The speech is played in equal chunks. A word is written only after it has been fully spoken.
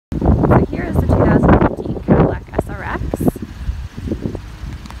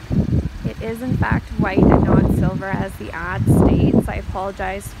in fact white and not silver as the ad states. I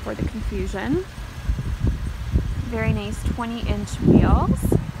apologize for the confusion. Very nice 20-inch wheels.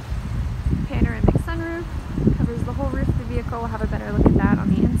 Panoramic sunroof. Covers the whole roof of the vehicle. We'll have a better look at that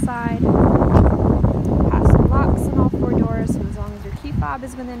on the inside. Passive locks on all four doors, so as long as your key fob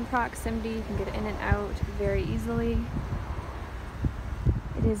is within proximity, you can get in and out very easily.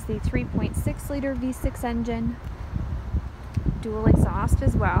 It is the 3.6 liter V6 engine. Dual exhaust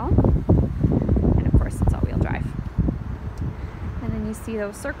as well. And of course it's all-wheel drive. And then you see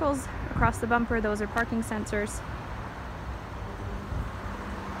those circles across the bumper, those are parking sensors.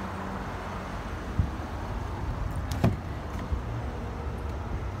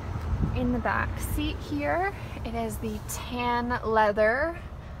 In the back seat here, it is the tan leather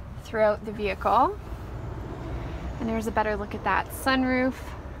throughout the vehicle. And there's a better look at that sunroof.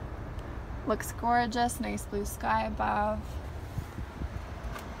 Looks gorgeous, nice blue sky above.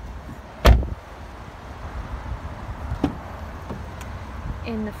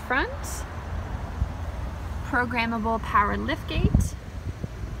 In the front, programmable power liftgate.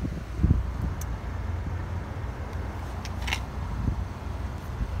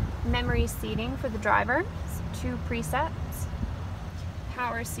 Memory seating for the driver, so 2 presets.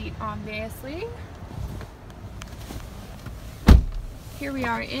 Power seat, obviously. Here we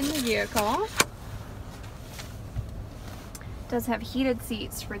are in the vehicle. It does have heated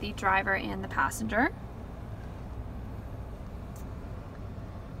seats for the driver and the passenger.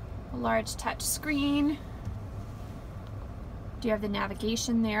 A large touch screen. Do you have the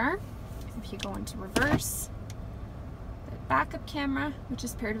navigation there? If you go into reverse. Backup camera, which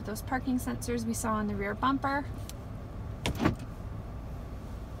is paired with those parking sensors we saw on the rear bumper.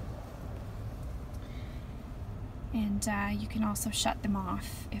 And you can also shut them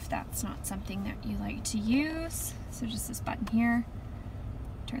off if that's not something that you like to use. So just this button here,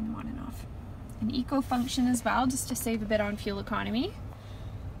 turn them on and off. An eco function as well, just to save a bit on fuel economy.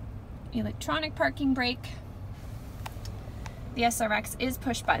 Electronic parking brake. The SRX is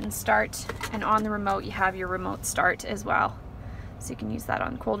push button start, and on the remote you have your remote start as well. So you can use that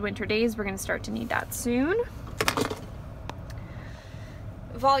on cold winter days. We're going to start to need that soon.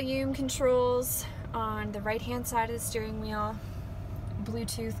 Volume controls on the right hand side of the steering wheel.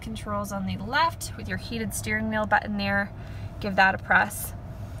 Bluetooth controls on the left with your heated steering wheel button there. Give that a press.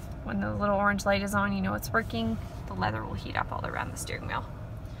 When the little orange light is on, you know it's working. The leather will heat up all around the steering wheel.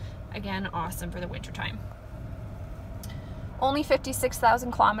 Again, awesome for the winter time. Only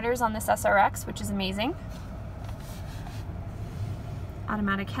 56,000 kilometers on this SRX, which is amazing.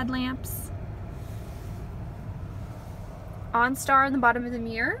 Automatic headlamps. OnStar on the bottom of the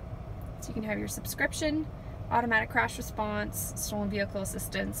mirror, so you can have your subscription, automatic crash response, stolen vehicle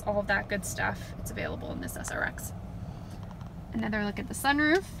assistance, all of that good stuff. It's available in this SRX. Another look at the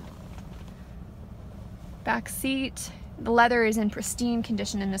sunroof. Back seat. The leather is in pristine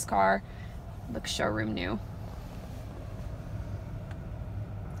condition in this car. Looks showroom new.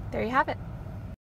 There you have it.